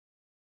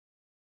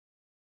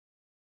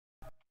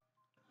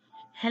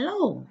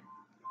Hello,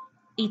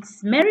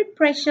 it's Mary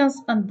Precious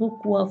on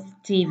Bookworth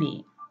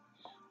TV.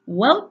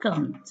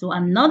 Welcome to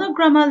another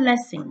grammar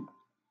lesson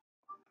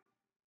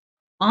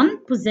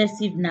on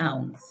possessive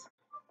nouns.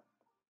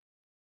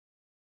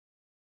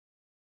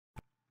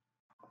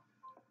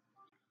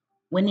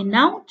 When a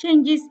noun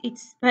changes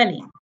its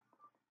spelling,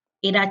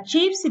 it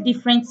achieves a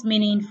different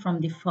meaning from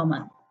the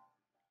former.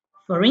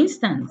 For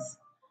instance,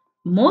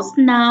 most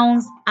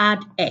nouns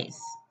add s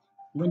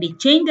when they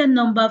change their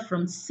number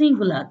from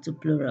singular to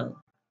plural.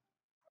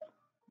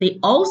 They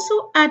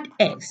also add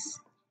s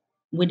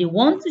when they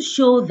want to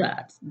show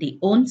that they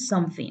own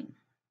something.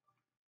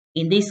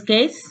 In this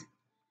case,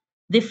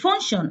 they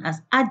function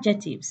as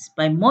adjectives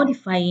by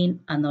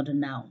modifying another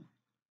noun.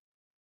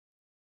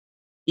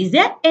 Is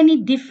there any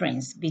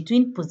difference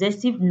between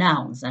possessive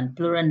nouns and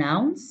plural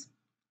nouns?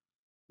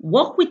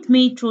 Walk with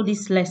me through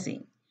this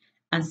lesson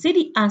and see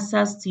the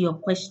answers to your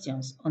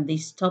questions on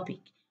this topic,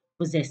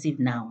 possessive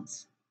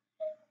nouns.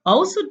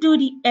 Also do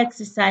the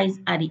exercise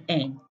at the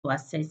end to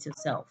assess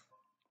yourself.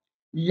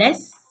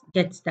 Let's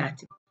get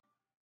started.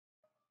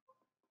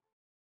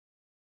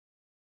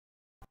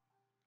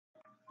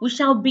 We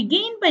shall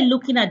begin by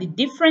looking at the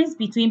difference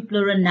between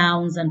plural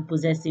nouns and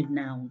possessive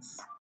nouns.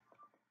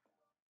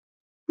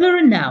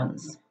 Plural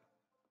nouns.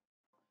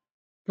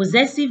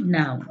 Possessive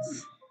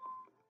nouns.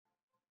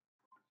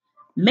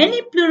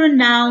 Many plural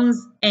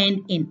nouns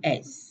end in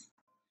s.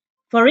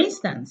 For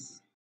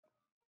instance,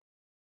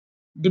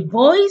 the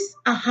boys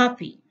are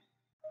happy.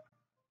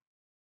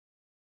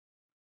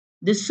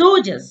 The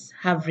soldiers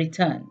have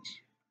returned.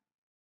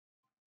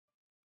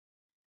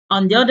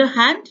 On the other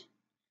hand,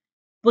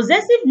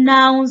 possessive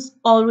nouns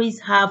always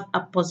have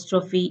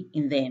apostrophe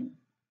in them.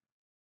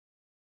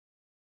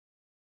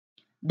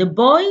 The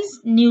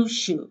boy's new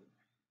shoe.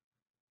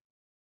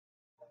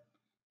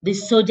 The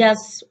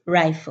soldier's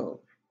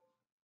rifle.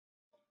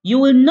 You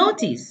will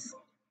notice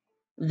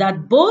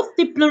that both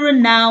the plural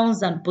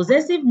nouns and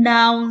possessive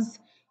nouns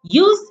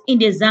used in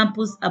the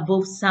examples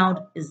above sound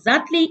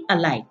exactly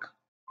alike.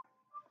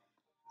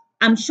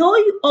 I'm sure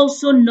you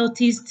also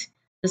noticed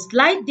the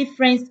slight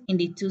difference in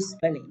the two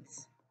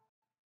spellings.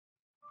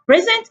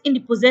 Present in the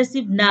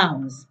possessive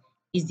nouns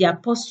is the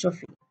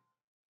apostrophe.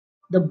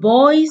 The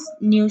boy's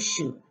new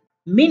shoe,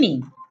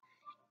 meaning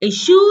a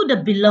shoe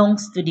that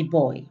belongs to the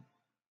boy.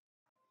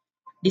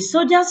 The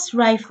soldier's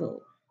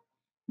rifle,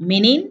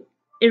 meaning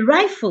a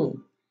rifle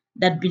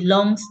that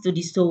belongs to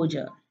the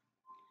soldier.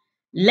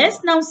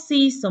 Let's now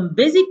see some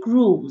basic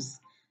rules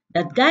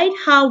that guide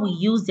how we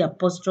use the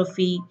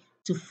apostrophe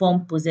to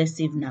form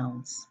possessive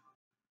nouns.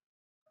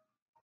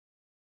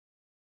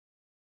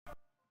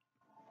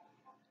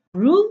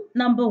 Rule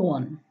number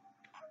 1.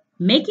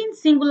 Making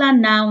singular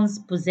nouns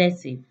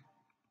possessive.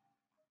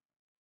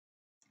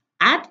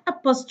 Add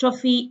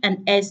apostrophe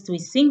and s to a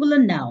singular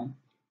noun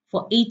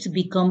for it to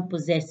become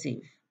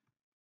possessive.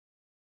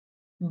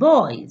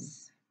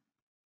 Boys,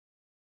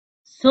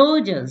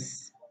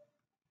 soldiers,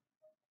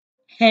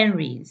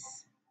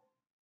 Henrys.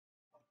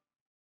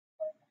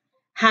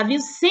 Have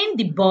you seen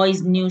the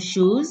boy's new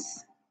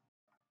shoes?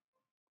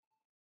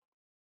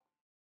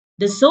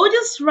 The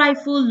soldier's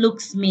rifle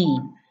looks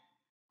mean.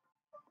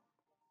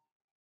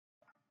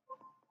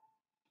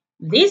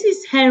 This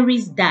is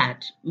Henry's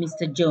dad,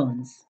 Mr.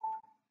 Jones.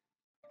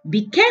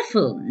 Be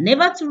careful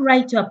never to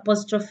write your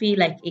apostrophe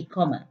like a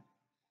comma.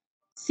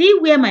 See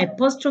where my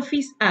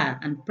apostrophes are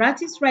and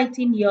practice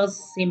writing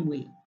yours same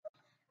way.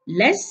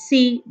 Let's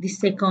see the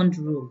second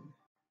rule.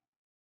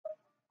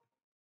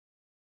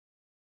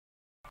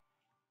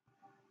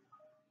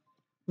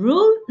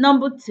 Rule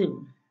number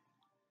 2.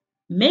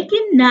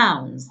 Making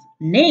nouns,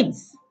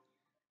 names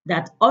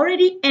that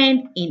already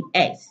end in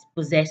s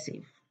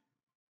possessive.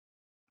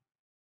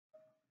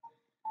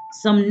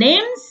 Some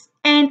names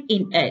end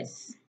in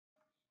s.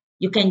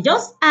 You can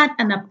just add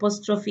an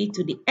apostrophe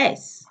to the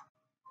s,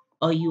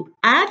 or you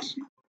add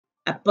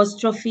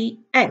apostrophe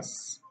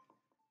s.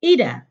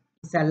 Either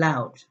is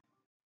allowed.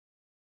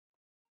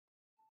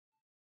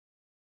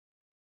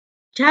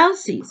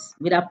 Chelsea's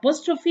with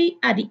apostrophe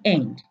at the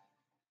end,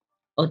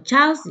 or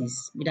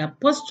Chelsea's with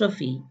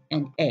apostrophe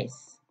and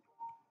s.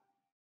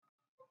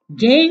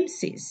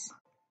 James's,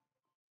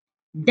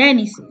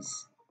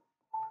 Dennis's.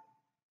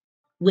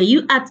 Were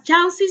you at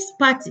Chelsea's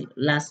party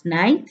last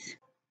night?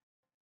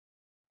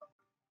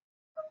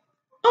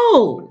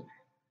 Oh,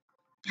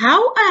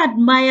 how I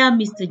admire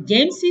Mr.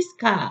 James's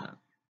car.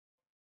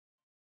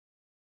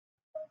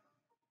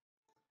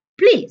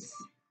 Please,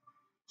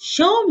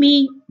 show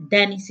me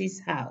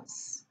Dennis's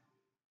house.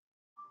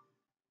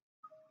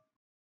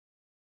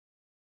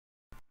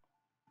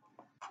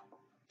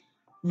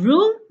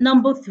 Rule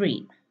number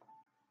 3.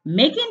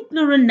 Making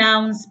plural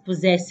nouns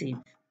possessive.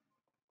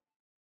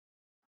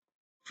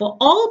 For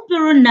all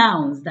plural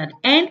nouns that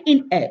end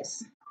in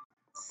s,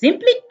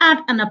 simply add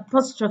an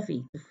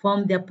apostrophe to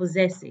form their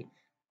possessive.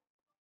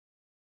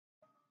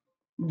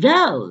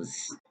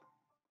 Girls,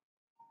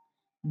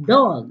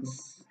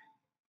 dogs,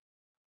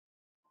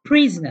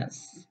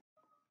 prisoners.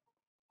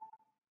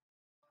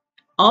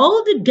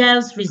 All the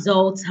girls'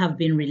 results have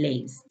been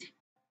released.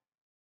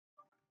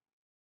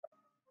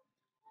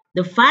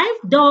 The 5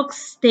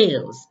 dogs'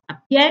 tails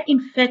appear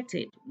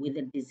infected with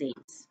the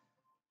disease.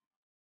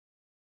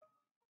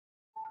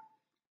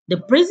 The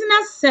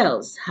prisoner's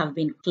cells have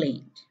been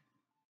cleaned.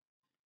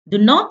 Do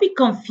not be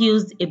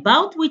confused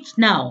about which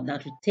noun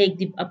that will take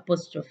the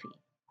apostrophe.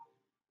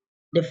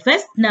 The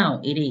first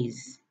noun it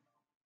is.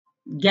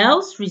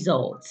 Girls'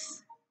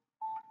 results.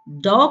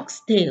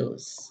 Dog's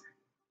tails.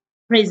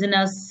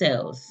 Prisoner's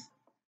cells.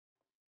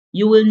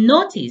 You will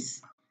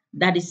notice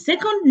that the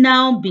second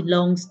noun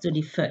belongs to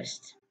the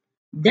first.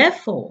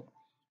 Therefore,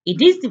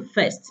 it is the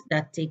first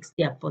that takes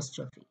the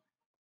apostrophe.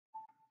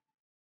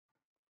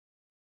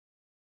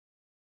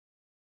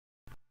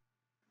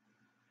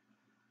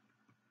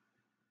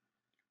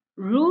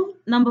 Rule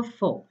number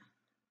 4.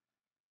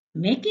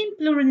 Making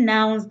plural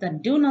nouns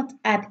that do not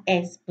add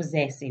s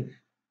possessive.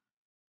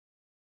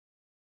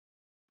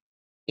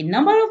 A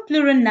number of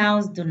plural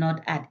nouns do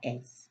not add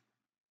s.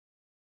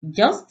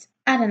 Just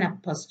add an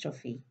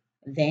apostrophe,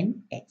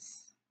 then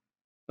s.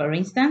 For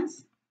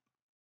instance,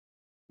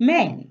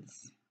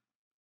 men's,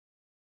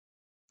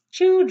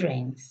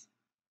 children's,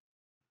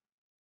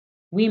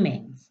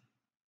 women's.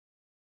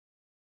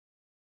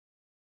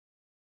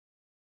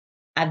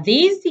 Are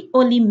these the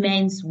only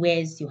men's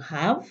wears you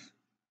have?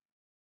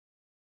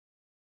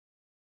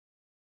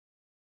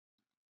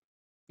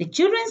 The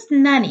children's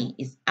nanny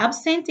is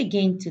absent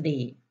again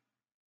today.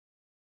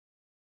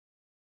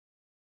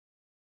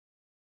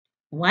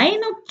 Why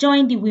not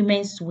join the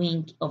women's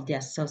wing of the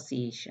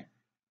association?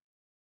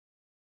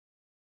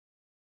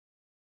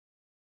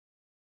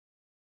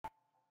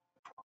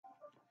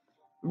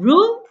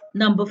 Rule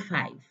number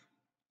 5.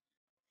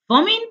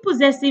 Forming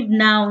possessive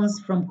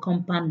nouns from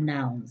compound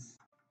nouns.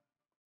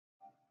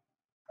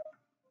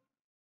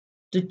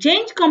 To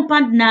change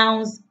compound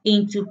nouns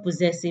into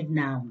possessive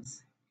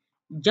nouns,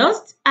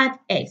 just add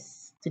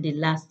s to the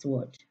last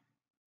word.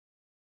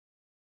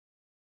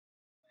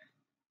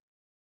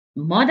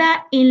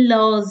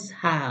 Mother-in-law's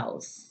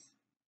house.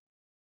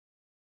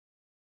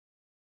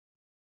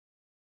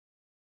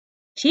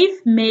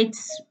 Chief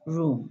mate's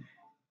room.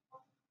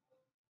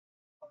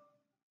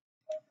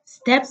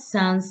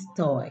 Stepson's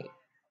toy.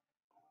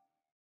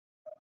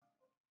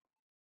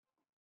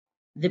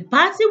 The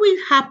party will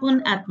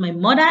happen at my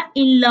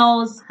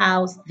mother-in-law's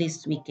house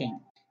this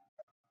weekend.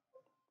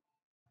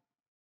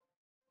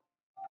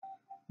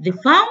 They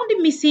found the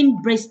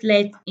missing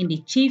bracelet in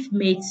the chief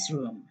mate's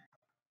room.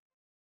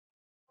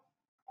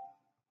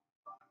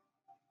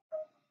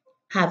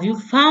 Have you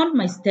found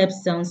my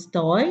stepson's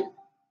toy?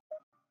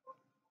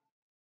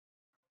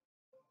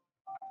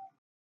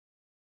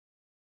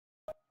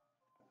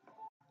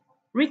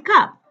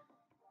 Recap.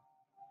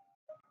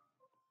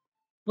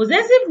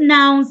 Possessive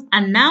nouns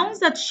are nouns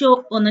that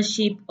show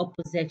ownership or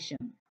possession.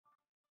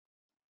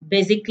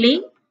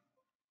 Basically,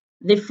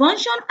 they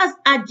function as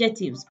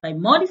adjectives by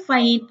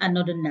modifying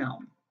another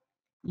noun,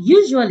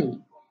 usually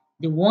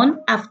the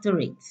one after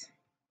it.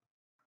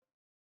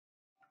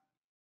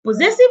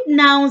 Possessive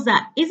nouns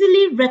are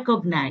easily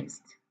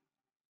recognized.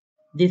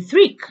 The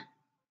trick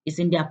is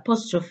in the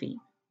apostrophe.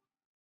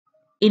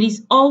 It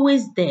is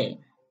always there,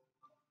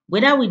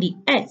 whether with the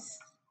s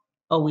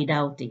or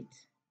without it.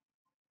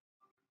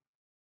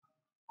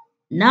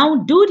 Now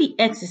do the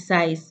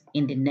exercise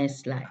in the next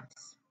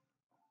slides.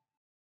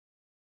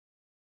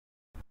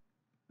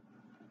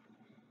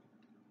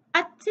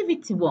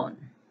 Activity 1.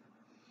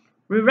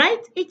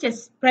 Rewrite each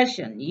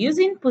expression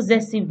using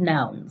possessive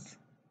nouns.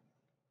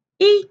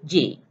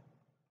 E.g.,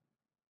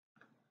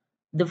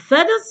 the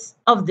feathers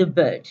of the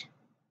bird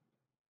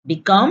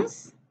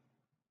becomes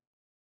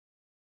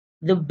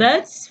the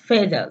bird's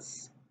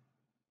feathers.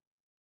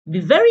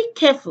 Be very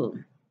careful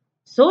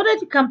so that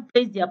you can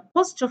place the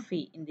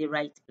apostrophe in the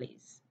right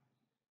place.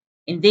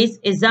 In this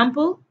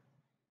example,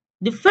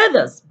 the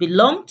feathers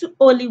belong to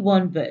only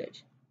one bird.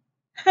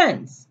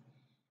 Hence,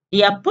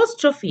 the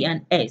apostrophe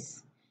and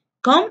s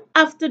come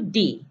after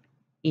d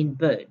in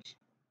bird.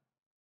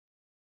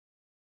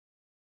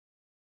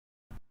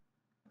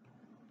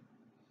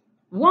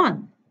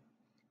 1.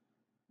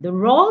 The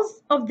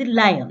roars of the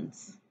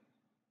lions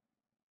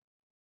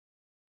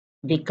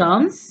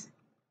becomes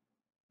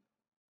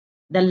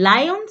the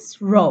lion's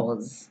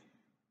roars.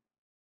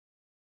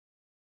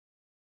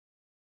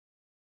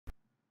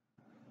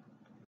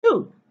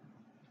 2.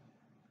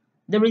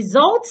 The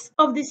results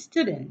of the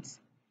student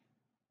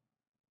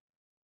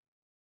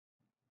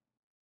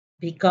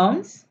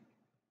becomes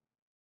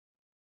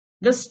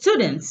the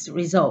student's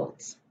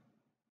results.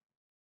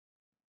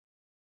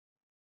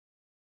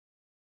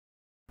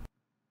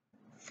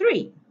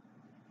 3.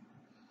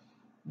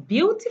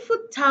 Beautiful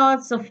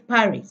towers of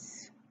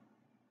Paris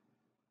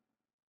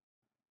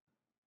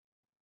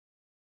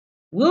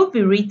will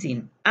be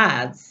written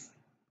as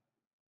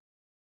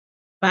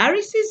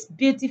Paris's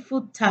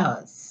beautiful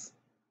towers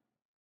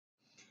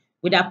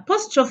with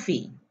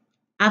apostrophe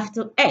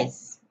after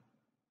s,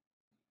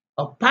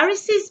 or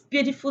Paris's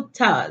beautiful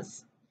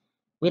towers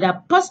with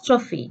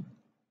apostrophe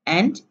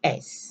and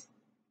s.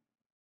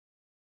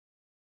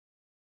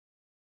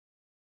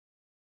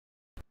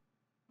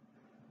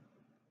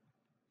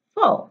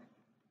 4.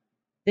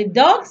 The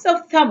dogs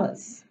of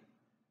Thomas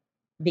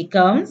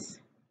becomes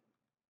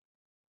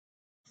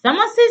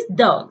Thomas's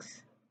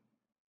dogs.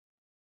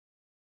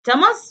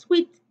 Thomas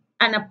with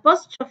an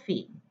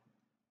apostrophe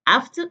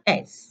after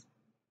S.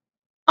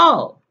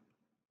 Or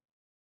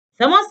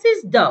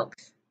Thomas's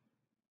dogs.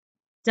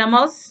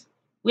 Thomas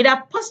with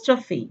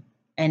apostrophe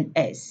and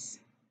S.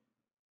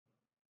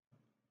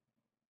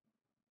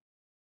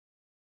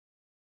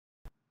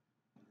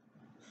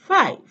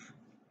 Five.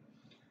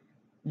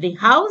 The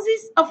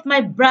houses of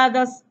my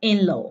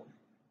brothers-in-law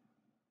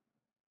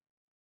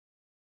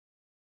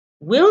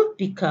will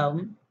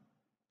become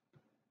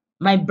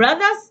my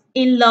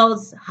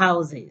brothers-in-law's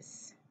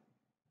houses.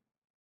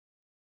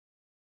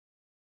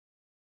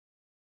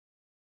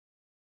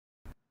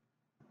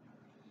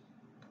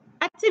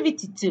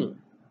 Activity 2.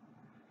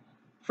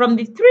 From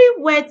the three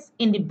words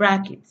in the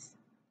brackets,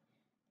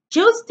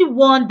 choose the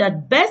one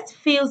that best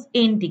fills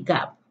in the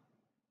gap.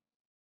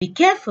 Be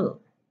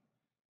careful.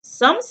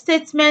 Some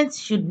statements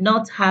should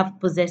not have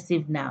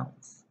possessive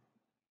nouns.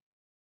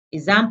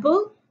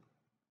 Example,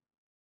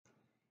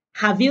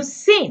 have you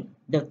seen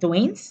the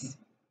twins?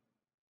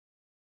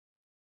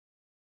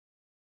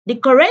 The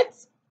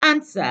correct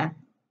answer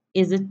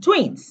is the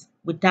twins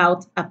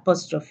without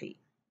apostrophe.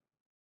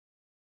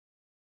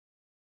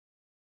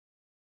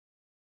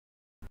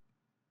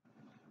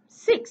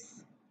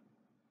 6.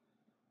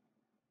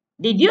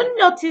 Did you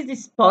notice the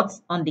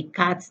spots on the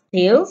cat's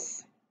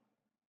tails?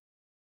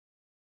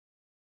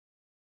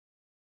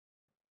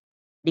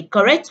 The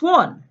correct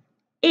one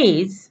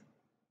is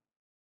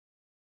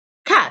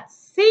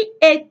cats,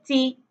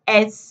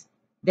 C-A-T-S,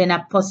 then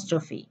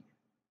apostrophe.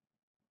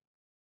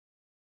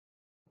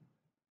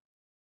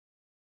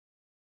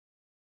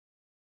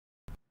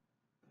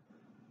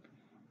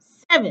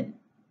 7.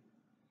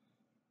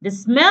 The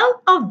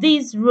smell of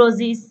these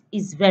roses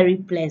is very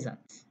pleasant.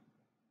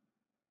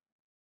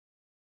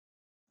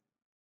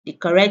 The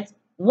correct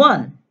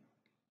one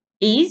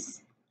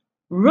is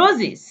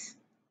roses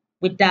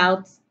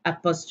without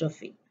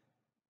apostrophe.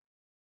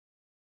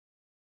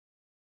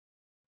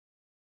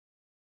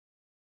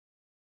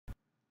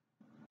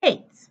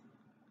 8.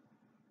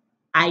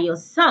 Are your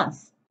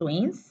sons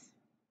twins?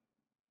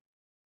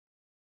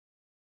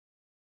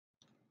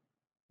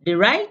 The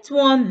right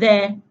one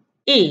there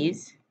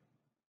is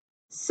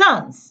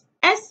sons,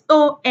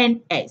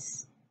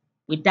 S-O-N-S,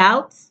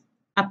 without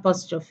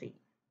apostrophe.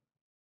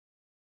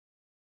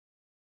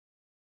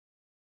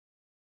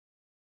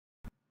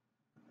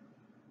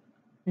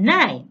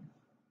 9.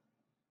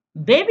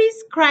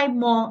 Babies cry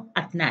more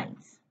at night.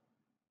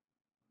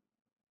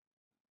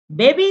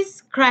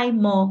 Babies cry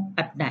more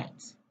at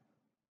night.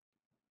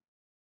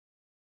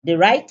 The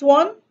right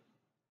one,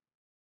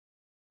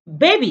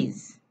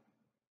 babies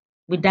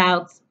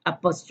without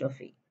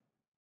apostrophe.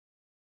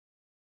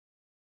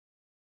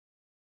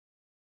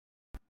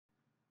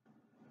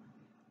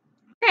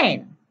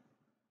 10.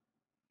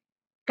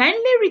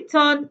 Kindly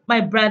return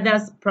my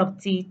brother's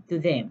property to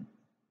them.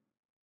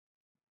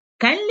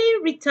 Kindly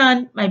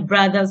return my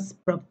brother's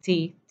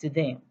property to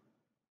them.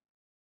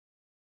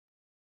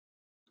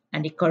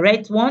 And the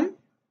correct one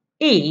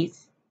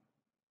is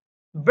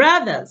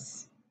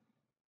brothers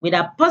with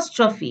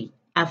apostrophe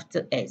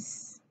after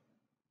S.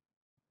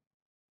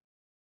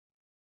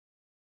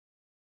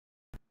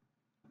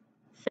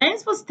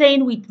 Thanks for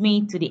staying with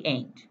me to the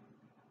end.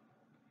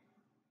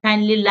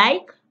 Kindly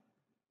like,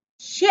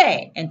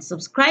 share, and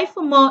subscribe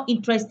for more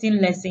interesting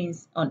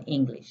lessons on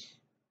English.